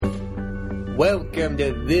Welcome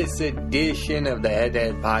to this edition of the Head to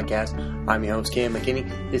Head Podcast. I'm your host, Cam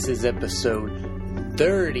McKinney. This is episode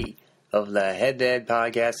 30 of the Head to Head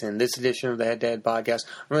Podcast. In this edition of the Head to Head Podcast,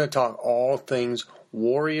 I'm going to talk all things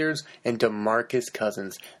Warriors and DeMarcus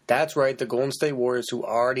Cousins. That's right, the Golden State Warriors, who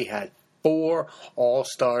already had 4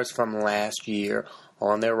 All-Stars from last year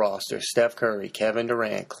on their roster: Steph Curry, Kevin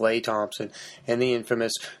Durant, Klay Thompson, and the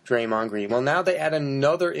infamous Draymond Green. Well, now they add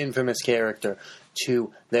another infamous character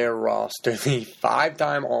to their roster, the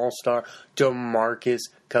 5-time All-Star DeMarcus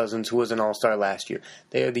Cousins, who was an All-Star last year.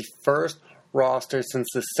 They are the first roster since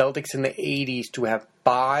the Celtics in the 80s to have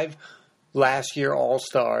 5 last year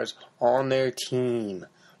All-Stars on their team.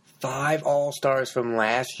 5 All-Stars from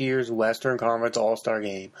last year's Western Conference All-Star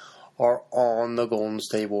game are on the Golden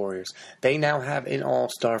State Warriors. They now have an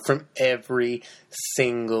All-Star from every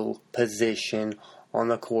single position on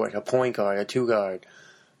the court: a point guard, a 2-guard,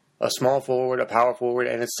 a small forward, a power forward,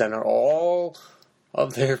 and a center. All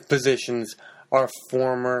of their positions are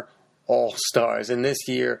former All-Stars. And this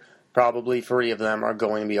year, probably 3 of them are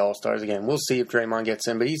going to be All-Stars again. We'll see if Draymond gets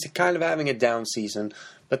in, but he's kind of having a down season.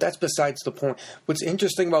 But that's besides the point. What's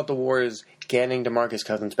interesting about the Warriors getting DeMarcus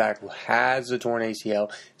Cousins back, who has the torn ACL,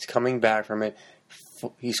 is coming back from it.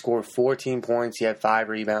 He scored 14 points. He had 5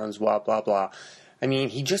 rebounds, blah, blah, blah. I mean,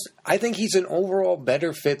 I think he's an overall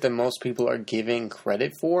better fit than most people are giving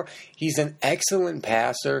credit for. He's an excellent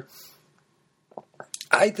passer.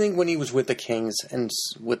 I think when he was with the Kings and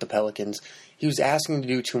with the Pelicans, he was asking to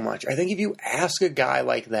do too much. I think if you ask a guy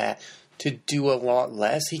like that to do a lot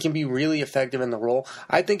less, he can be really effective in the role.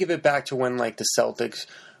 I think of it back to when, the Celtics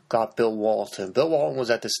got Bill Walton. Bill Walton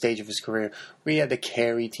was at the stage of his career where he had to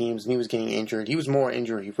carry teams and he was getting injured. He was more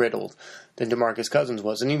injury-riddled than DeMarcus Cousins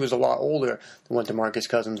was, and he was a lot older than what DeMarcus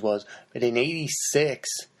Cousins was. But in '86,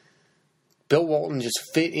 Bill Walton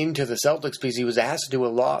just fit into the Celtics because he was asked to do a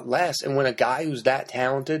lot less. And when a guy who's that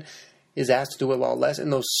talented is asked to do a lot less, in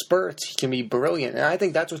those spurts, he can be brilliant. And I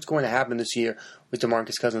think that's what's going to happen this year with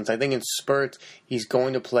DeMarcus Cousins. I think in spurts, he's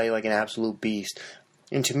going to play like an absolute beast.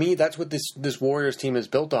 And to me, that's what this Warriors team is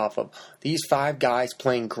built off of. These 5 guys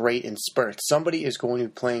playing great in spurts. Somebody is going to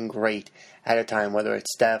be playing great at a time, whether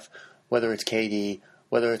it's Steph, whether it's KD,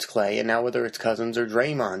 whether it's Klay, and now whether it's Cousins or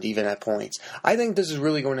Draymond, even at points. I think this is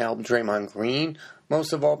really going to help Draymond Green,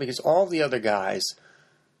 most of all, because all the other guys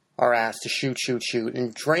are asked to shoot,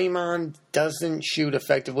 and Draymond doesn't shoot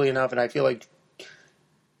effectively enough, and I feel like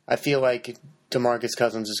DeMarcus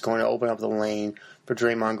Cousins is going to open up the lane for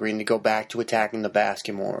Draymond Green to go back to attacking the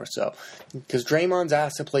basket more. So, because Draymond's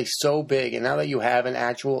asked to play so big, and now that you have an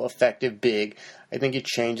actual effective big, I think it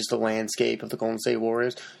changes the landscape of the Golden State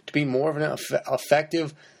Warriors to be more of an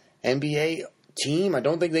effective NBA team. I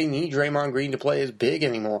don't think they need Draymond Green to play as big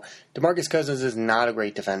anymore. DeMarcus Cousins is not a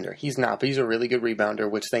great defender. He's not, but he's a really good rebounder,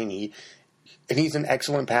 which they need. And he's an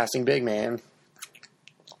excellent passing big man,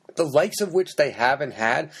 the likes of which they haven't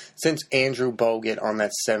had since Andrew Bogut on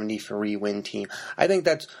that 73-win team. I think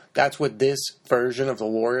that's what this version of the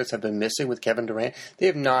Warriors have been missing with Kevin Durant. They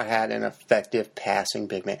have not had an effective passing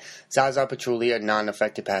big man. Zaza Pachulia, not an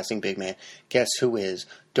effective passing big man. Guess who is?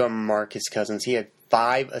 DeMarcus Cousins. He had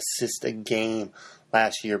 5 assists a game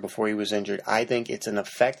last year before he was injured. I think it's an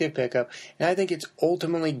effective pickup, and I think it's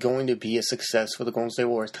ultimately going to be a success for the Golden State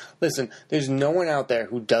Warriors. Listen, there's no one out there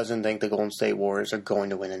who doesn't think the Golden State Warriors are going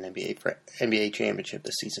to win an NBA championship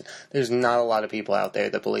this season. There's not a lot of people out there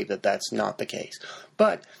that believe that that's not the case.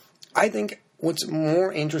 But I think what's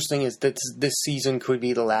more interesting is that this season could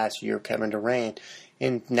be the last year of Kevin Durant.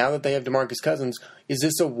 And now that they have DeMarcus Cousins, is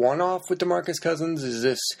this a one-off with DeMarcus Cousins? Is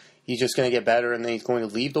this he's just going to get better and then he's going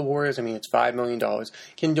to leave the Warriors? I mean, it's $5 million.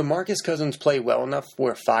 Can DeMarcus Cousins play well enough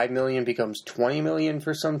where $5 million becomes $20 million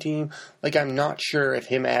for some team? I'm not sure if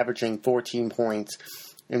him averaging 14 points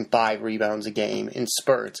and 5 rebounds a game in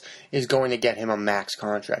spurts is going to get him a max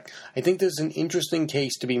contract. I think there's an interesting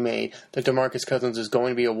case to be made that DeMarcus Cousins is going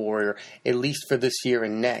to be a Warrior, at least for this year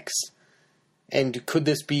and next. And could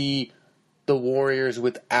this be the Warriors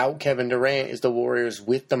without Kevin Durant is the Warriors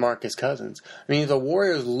with DeMarcus Cousins? I mean, if the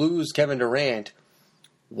Warriors lose Kevin Durant,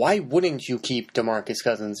 why wouldn't you keep DeMarcus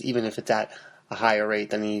Cousins even if it's at a higher rate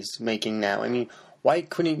than he's making now? I mean, why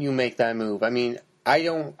couldn't you make that move? I mean,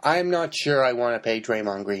 I'm not sure I want to pay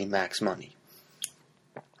Draymond Green max money.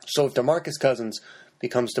 So if DeMarcus Cousins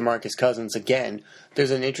becomes DeMarcus Cousins again,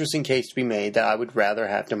 there's an interesting case to be made that I would rather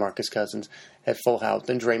have DeMarcus Cousins at full health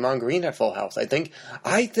than Draymond Green at full health. I think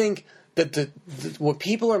that what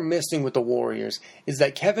people are missing with the Warriors is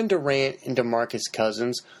that Kevin Durant and DeMarcus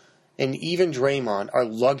Cousins and even Draymond are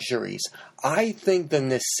luxuries. I think the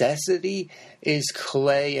necessity is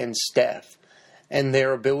Klay and Steph. and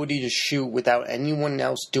their ability to shoot without anyone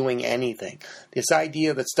else doing anything. This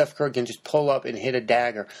idea that Steph Curry can just pull up and hit a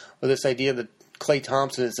dagger, or this idea that Klay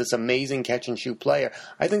Thompson is this amazing catch-and-shoot player.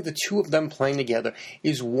 I think the two of them playing together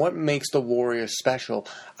is what makes the Warriors special.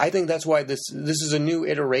 I think that's why this is a new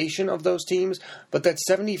iteration of those teams, but that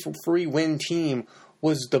 73-win team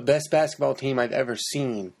was the best basketball team I've ever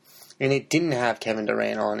seen. And it didn't have Kevin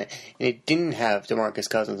Durant on it, and it didn't have DeMarcus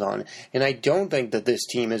Cousins on it. And I don't think that this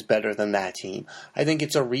team is better than that team. I think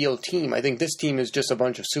it's a real team. I think this team is just a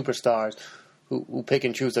bunch of superstars who pick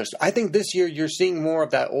and choose their... I think this year you're seeing more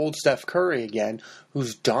of that old Steph Curry again,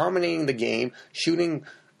 who's dominating the game, shooting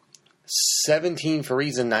 17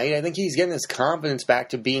 threes a night. I think he's getting his confidence back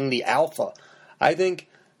to being the alpha. I think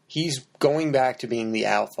he's going back to being the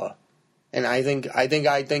alpha. And I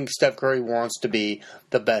think Steph Curry wants to be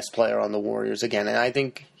the best player on the Warriors again. And I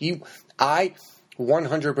think I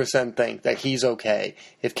 100% think that he's okay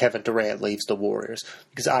if Kevin Durant leaves the Warriors,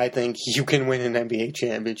 because I think you can win an NBA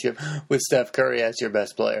championship with Steph Curry as your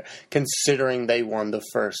best player, considering they won the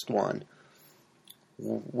first one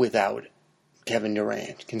without Kevin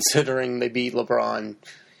Durant, considering they beat LeBron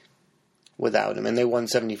without him, and they won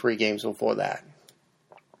 73 games before that.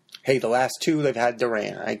 Hey, the last two they've had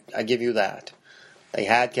Durant. I give you that. They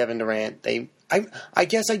had Kevin Durant. I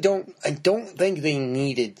guess I don't think they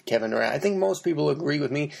needed Kevin Durant. I think most people agree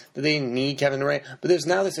with me that they didn't need Kevin Durant. But there's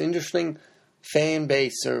now this interesting fan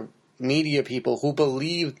base or media people who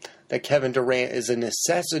believe that Kevin Durant is a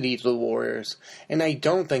necessity to the Warriors. And I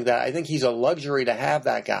don't think that. I think he's a luxury to have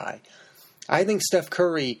that guy. I think Steph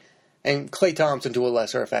Curry and Klay Thompson, to a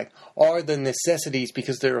lesser effect, are the necessities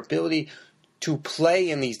because their ability to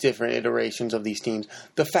play in these different iterations of these teams.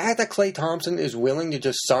 The fact that Klay Thompson is willing to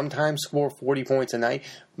just sometimes score 40 points a night,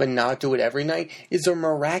 but not do it every night, is a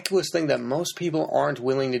miraculous thing that most people aren't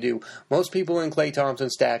willing to do. Most people in Klay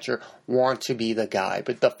Thompson's stature want to be the guy.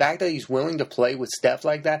 But the fact that he's willing to play with Steph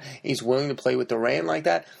like that, he's willing to play with Durant like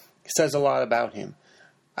that, says a lot about him.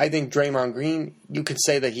 I think Draymond Green, you could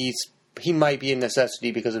say that he might be a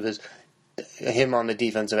necessity because of him on the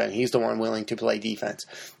defensive end. He's the one willing to play defense.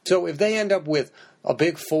 So if they end up with a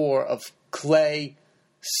big four of Klay,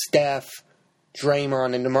 Steph,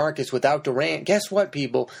 Draymond, and DeMarcus without Durant, guess what,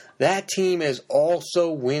 people? That team is also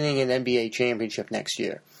winning an NBA championship next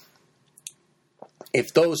year.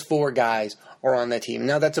 If those four guys are on that team.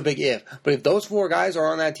 Now, that's a big if. But if those four guys are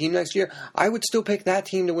on that team next year, I would still pick that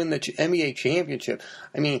team to win the NBA championship.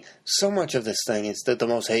 I mean, so much of this thing is the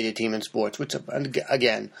most hated team in sports, which,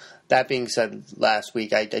 again, that being said last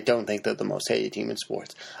week, I don't think they're the most hated team in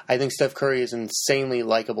sports. I think Steph Curry is an insanely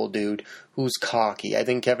likable dude who's cocky. I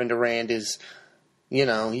think Kevin Durant is,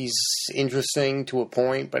 he's interesting to a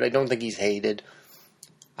point, but I don't think he's hated.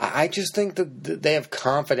 I just think that they have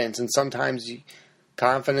confidence, and sometimes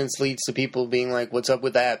confidence leads to people being like, what's up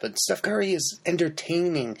with that? But Steph Curry is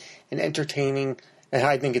entertaining, and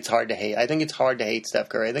I think it's hard to hate. I think it's hard to hate Steph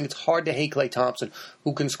Curry. I think it's hard to hate Klay Thompson,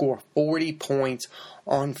 who can score 40 points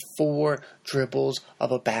on 4 dribbles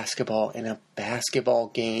of a basketball in a basketball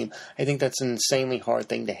game. I think that's an insanely hard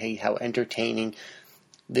thing to hate, how entertaining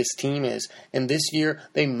this team is. And this year,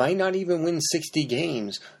 they might not even win 60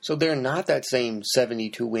 games, so they're not that same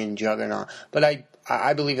 72-win juggernaut. But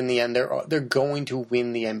I believe in the end they're going to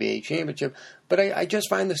win the NBA championship. But I just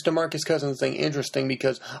find this DeMarcus Cousins thing interesting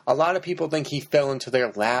because a lot of people think he fell into their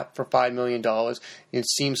lap for $5 million. It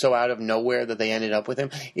seems so out of nowhere that they ended up with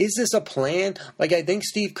him. Is this a plan? Like, I think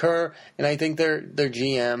Steve Kerr and I think their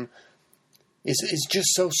GM is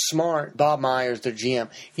just so smart. Bob Myers, their GM.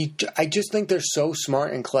 I just think they're so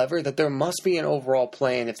smart and clever that there must be an overall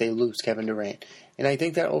plan if they lose Kevin Durant. And I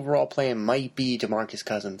think that overall plan might be DeMarcus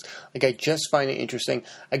Cousins. Like, I just find it interesting.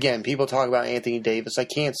 Again, people talk about Anthony Davis. I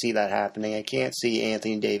can't see that happening. I can't see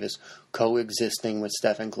Anthony Davis coexisting with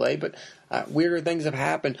Steph and Klay. But weirder things have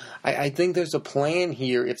happened. I think there's a plan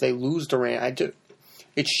here if they lose Durant.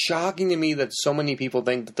 It's shocking to me that so many people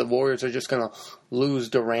think that the Warriors are just going to lose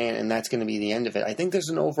Durant and that's going to be the end of it. I think there's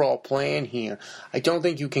an overall plan here. I don't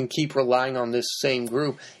think you can keep relying on this same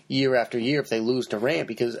group year after year if they lose Durant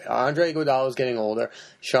because Andre Iguodala is getting older,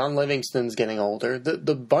 Sean Livingston's getting older.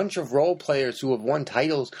 The bunch of role players who have won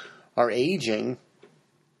titles are aging.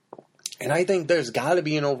 And I think there's got to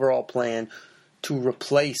be an overall plan to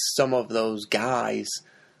replace some of those guys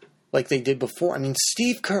like they did before. I mean,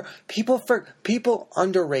 Steve Kerr, people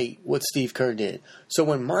underrate what Steve Kerr did. So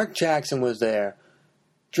when Mark Jackson was there,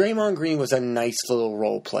 Draymond Green was a nice little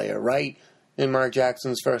role player, right? In Mark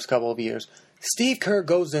Jackson's first couple of years. Steve Kerr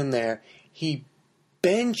goes in there, he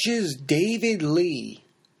benches David Lee,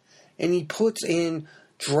 and he puts in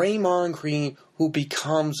Draymond Green, who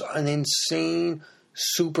becomes an insane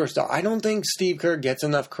superstar. I don't think Steve Kerr gets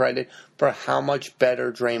enough credit for how much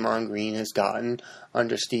better Draymond Green has gotten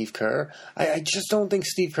under Steve Kerr. I just don't think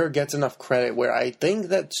Steve Kerr gets enough credit, where I think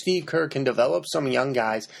that Steve Kerr can develop some young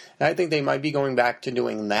guys, and I think they might be going back to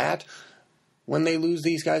doing that when they lose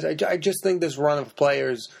these guys. I just think this run of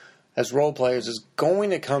players as role players is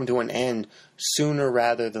going to come to an end sooner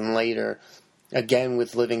rather than later. Again,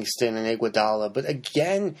 with Livingston and Iguodala. But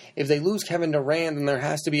again, if they lose Kevin Durant, then there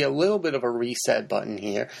has to be a little bit of a reset button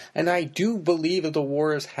here. And I do believe that the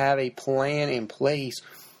Warriors have a plan in place,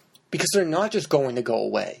 because they're not just going to go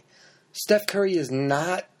away. Steph Curry is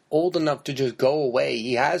not old enough to just go away.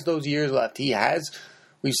 He has those years left.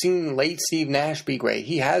 We've seen late Steve Nash be great.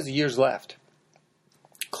 He has years left.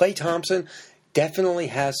 Klay Thompson definitely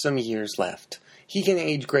has some years left. He can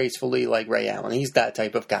age gracefully like Ray Allen. He's that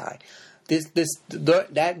type of guy.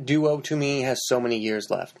 That duo, to me, has so many years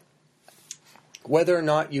left. Whether or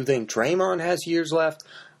not you think Draymond has years left,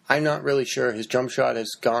 I'm not really sure. His jump shot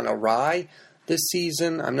has gone awry this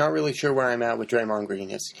season. I'm not really sure where I'm at with Draymond Green.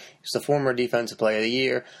 He's the former Defensive Player of the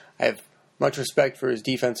Year. I have much respect for his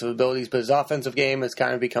defensive abilities, but his offensive game is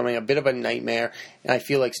kind of becoming a bit of a nightmare, and I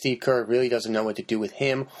feel like Steve Kerr really doesn't know what to do with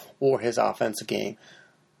him or his offensive game.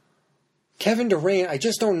 Kevin Durant, I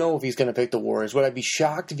just don't know if he's going to pick the Warriors. Would I be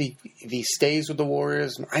shocked if he stays with the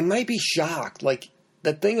Warriors? I might be shocked. Like,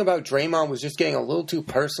 the thing about Draymond was just getting a little too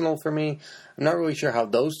personal for me. I'm not really sure how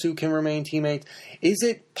those two can remain teammates. Is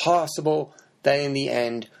it possible that in the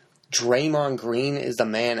end, Draymond Green is the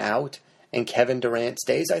man out and Kevin Durant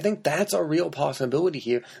stays? I think that's a real possibility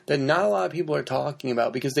here that not a lot of people are talking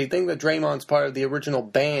about, because they think that Draymond's part of the original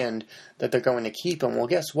band that they're going to keep him. Well,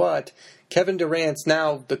 guess what? Kevin Durant's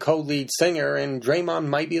now the co-lead singer, and Draymond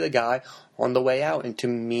might be the guy on the way out. And to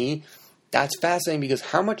me, that's fascinating, because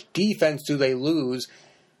how much defense do they lose?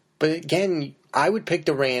 But again, I would pick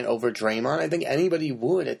Durant over Draymond. I think anybody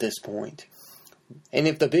would at this point. And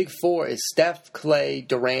if the big four is Steph, Klay,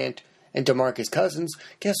 Durant, and DeMarcus Cousins,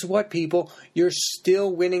 guess what, people? You're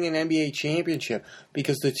still winning an NBA championship,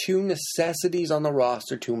 because the two necessities on the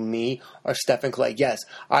roster to me are Steph and Klay. Yes,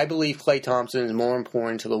 I believe Klay Thompson is more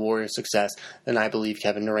important to the Warriors' success than I believe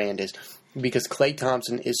Kevin Durant is, because Klay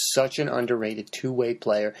Thompson is such an underrated two-way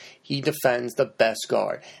player. He defends the best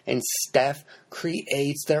guard, and Steph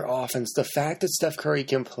creates their offense. The fact that Steph Curry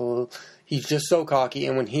can pull... He's just so cocky,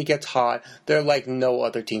 and when he gets hot, they're like no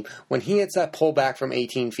other team. When he hits that pullback from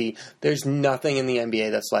 18 feet, there's nothing in the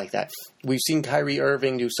NBA that's like that. We've seen Kyrie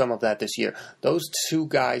Irving do some of that this year. Those two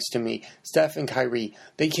guys, to me, Steph and Kyrie,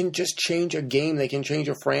 they can just change a game. They can change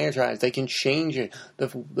a franchise. They can change it.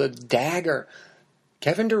 The dagger.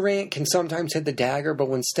 Kevin Durant can sometimes hit the dagger, but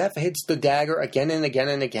when Steph hits the dagger again and again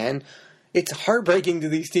and again, it's heartbreaking to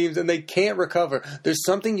these teams, and they can't recover.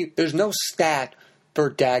 There's no stat for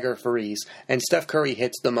dagger threes, and Steph Curry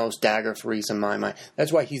hits the most dagger threes in my mind.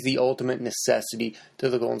 That's why he's the ultimate necessity to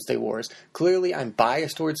the Golden State Warriors. Clearly, I'm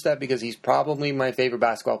biased towards Steph because he's probably my favorite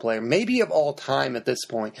basketball player, maybe of all time at this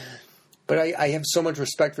point. But I have so much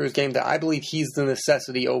respect for his game that I believe he's the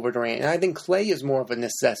necessity over Durant. And I think Klay is more of a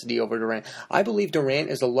necessity over Durant. I believe Durant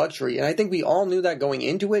is a luxury, and I think we all knew that going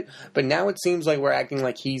into it, but now it seems like we're acting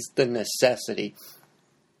like he's the necessity.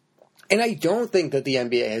 And I don't think that the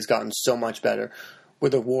NBA has gotten so much better where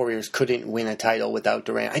the Warriors couldn't win a title without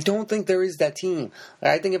Durant. I don't think there is that team.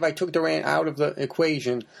 I think if I took Durant out of the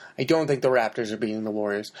equation, I don't think the Raptors are beating the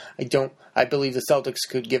Warriors. I believe the Celtics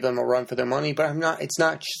could give them a run for their money, but it's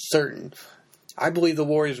not certain. I believe the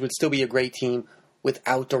Warriors would still be a great team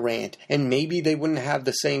without Durant, and maybe they wouldn't have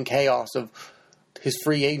the same chaos of his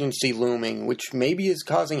free agency looming, which maybe is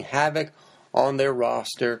causing havoc on their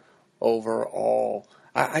roster overall.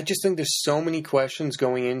 I just think there's so many questions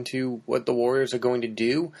going into what the Warriors are going to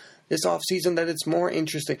do this offseason that it's more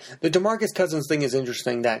interesting. The DeMarcus Cousins thing is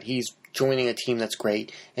interesting, that he's joining a team that's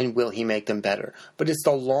great, and will he make them better? But it's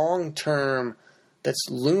the long term that's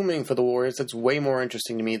looming for the Warriors that's way more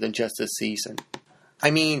interesting to me than just this season.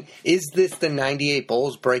 I mean, is this the 98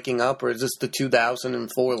 Bulls breaking up, or is this the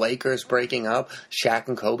 2004 Lakers breaking up, Shaq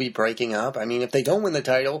and Kobe breaking up? I mean, if they don't win the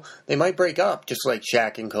title, they might break up, just like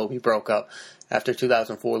Shaq and Kobe broke up after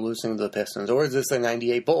 2004 losing to the Pistons. Or is this the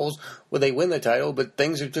 98 Bulls where they win the title, but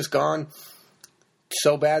things have just gone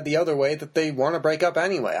so bad the other way that they want to break up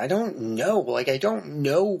anyway? I don't know. I don't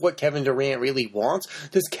know what Kevin Durant really wants.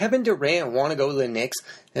 Does Kevin Durant want to go to the Knicks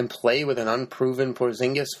and play with an unproven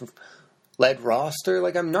Porzingis-led roster?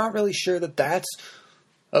 I'm not really sure that that's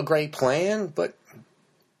a great plan, but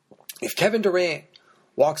if Kevin Durant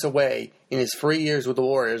walks away in his 3 years with the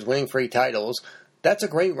Warriors winning 3 titles, that's a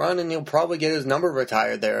great run, and he'll probably get his number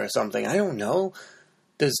retired there or something. I don't know.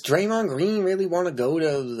 does Draymond Green really want to go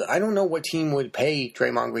to... I don't know what team would pay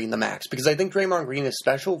Draymond Green the max, because I think Draymond Green is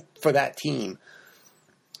special for that team.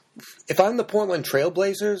 If I'm the Portland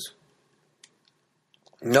Trailblazers,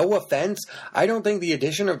 no offense, I don't think the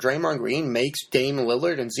addition of Draymond Green makes Dame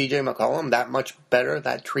Lillard and CJ McCollum that much better,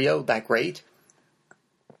 that trio, that great.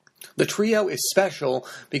 The trio is special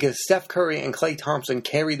because Steph Curry and Klay Thompson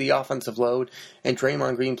carry the offensive load, and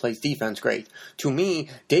Draymond Green plays defense great. To me,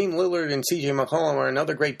 Dame Lillard and CJ McCollum are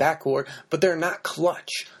another great backcourt, but they're not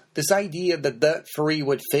clutch. This idea that three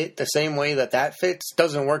would fit the same way that fits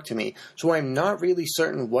doesn't work to me. So I'm not really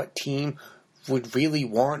certain what team would really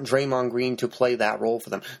want Draymond Green to play that role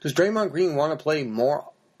for them. Does Draymond Green want to play more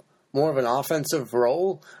of an offensive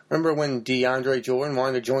role? Remember when DeAndre Jordan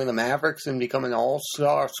wanted to join the Mavericks and become an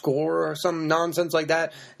all-star scorer or some nonsense like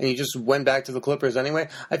that, and he just went back to the Clippers anyway?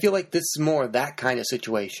 I feel like this is more that kind of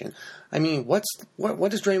situation. I mean, what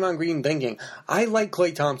is Draymond Green thinking? I like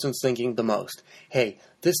Klay Thompson's thinking the most. Hey,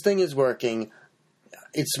 this thing is working.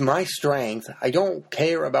 It's my strength. I don't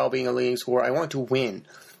care about being a leading scorer. I want to win.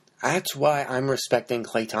 That's why I'm respecting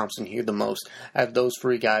Klay Thompson here the most out of those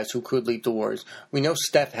three guys who could leave the Warriors. We know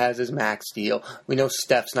Steph has his max deal. We know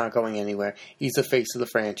Steph's not going anywhere. He's the face of the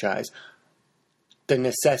franchise. The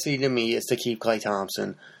necessity to me is to keep Klay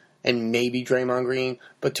Thompson and maybe Draymond Green,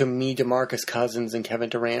 but to me, DeMarcus Cousins and Kevin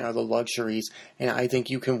Durant are the luxuries, and I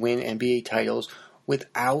think you can win NBA titles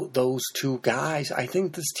without those two guys. I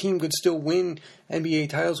think this team could still win NBA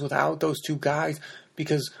titles without those two guys,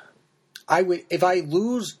 because if I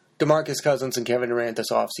lose DeMarcus Cousins and Kevin Durant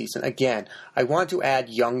this offseason, again, I want to add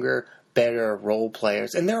younger, better role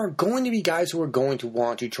players. And there are going to be guys who are going to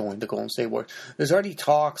want to join the Golden State Warriors. There's already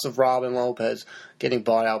talks of Robin Lopez getting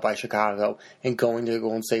bought out by Chicago and going to the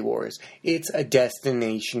Golden State Warriors. It's a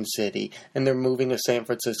destination city, and they're moving to San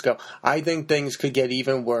Francisco. I think things could get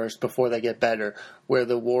even worse before they get better, where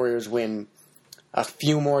the Warriors win a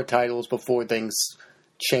few more titles before things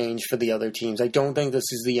change for the other teams. I don't think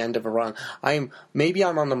this is the end of a run. Maybe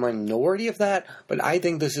I'm on the minority of that, but I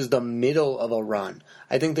think this is the middle of a run.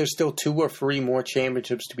 I think there's still 2 or 3 more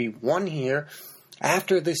championships to be won here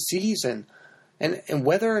after this season. And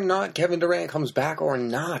whether or not Kevin Durant comes back or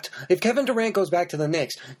not, if Kevin Durant goes back to the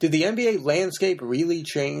Knicks, did the NBA landscape really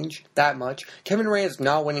change that much? Kevin Durant's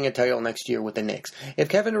not winning a title next year with the Knicks. If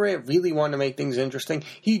Kevin Durant really wanted to make things interesting,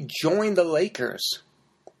 he joined the Lakers.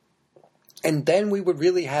 And then we would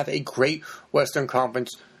really have a great Western Conference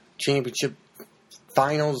championship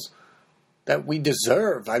finals that we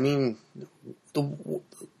deserve. I mean,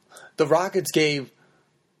 the Rockets gave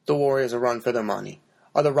the Warriors a run for their money.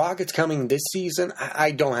 Are the Rockets coming this season? I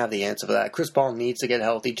don't have the answer for that. Chris Paul needs to get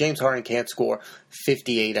healthy. James Harden can't score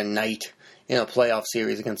 58 a night in a playoff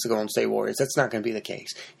series against the Golden State Warriors. That's not going to be the case.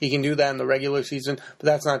 He can do that in the regular season, but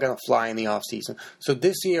that's not going to fly in the offseason. So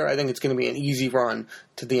this year, I think it's going to be an easy run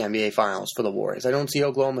to the NBA Finals for the Warriors. I don't see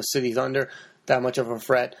Oklahoma City Thunder that much of a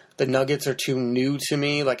threat. The Nuggets are too new to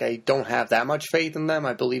me. I don't have that much faith in them.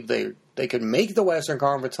 I believe they could make the Western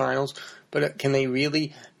Conference Finals, but can they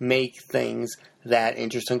really make things that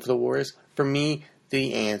interesting for the Warriors? For me,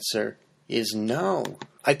 the answer is no.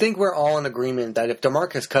 I think we're all in agreement that if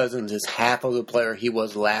DeMarcus Cousins is half of the player he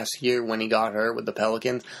was last year when he got hurt with the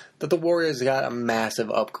Pelicans, that the Warriors got a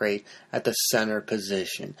massive upgrade at the center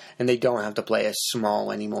position, and they don't have to play as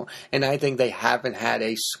small anymore. And I think they haven't had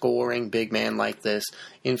a scoring big man like this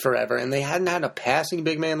in forever, and they hadn't had a passing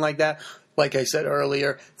big man like that, like I said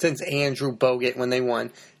earlier, since Andrew Bogut when they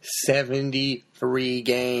won 73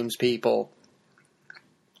 games, people.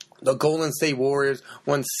 The Golden State Warriors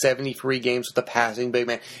won 73 games with a passing big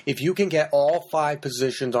man. If you can get all 5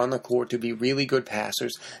 positions on the court to be really good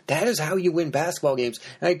passers, that is how you win basketball games.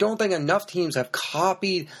 And I don't think enough teams have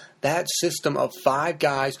copied that system of 5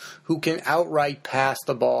 guys who can outright pass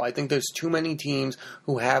the ball. I think there's too many teams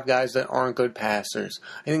who have guys that aren't good passers.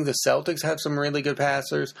 I think the Celtics have some really good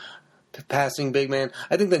passers. Passing big man.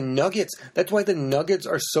 I think the Nuggets, that's why the Nuggets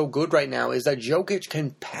are so good right now, is that Jokic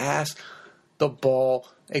can pass the ball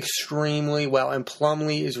extremely well, and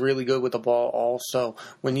Plumlee is really good with the ball also.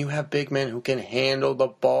 When you have big men who can handle the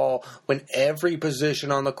ball, when every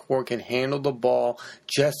position on the court can handle the ball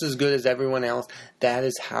just as good as everyone else, that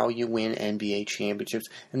is how you win NBA championships.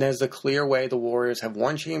 And that is the clear way the Warriors have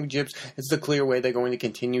won championships. It's the clear way they're going to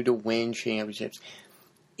continue to win championships.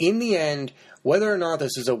 In the end, whether or not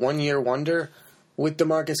this is a one-year wonder with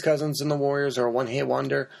DeMarcus Cousins and the Warriors or a one-hit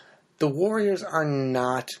wonder, the Warriors are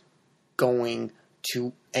not going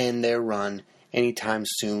to end their run anytime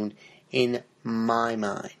soon, in my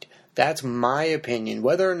mind. That's my opinion.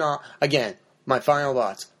 Whether or not, again, my final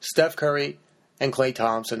thoughts, Steph Curry and Klay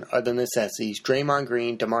Thompson are the necessities. Draymond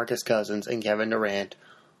Green, DeMarcus Cousins, and Kevin Durant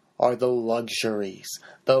are the luxuries.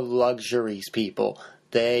 The luxuries, people.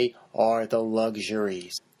 They are the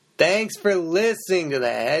luxuries. Thanks for listening to the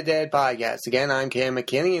Head Dad Podcast. Again, I'm Cam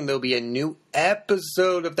McKinney, and there'll be a new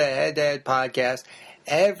episode of the Head Dad Podcast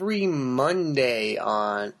every Monday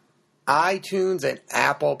on iTunes and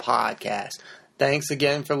Apple Podcasts. Thanks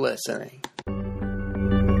again for listening.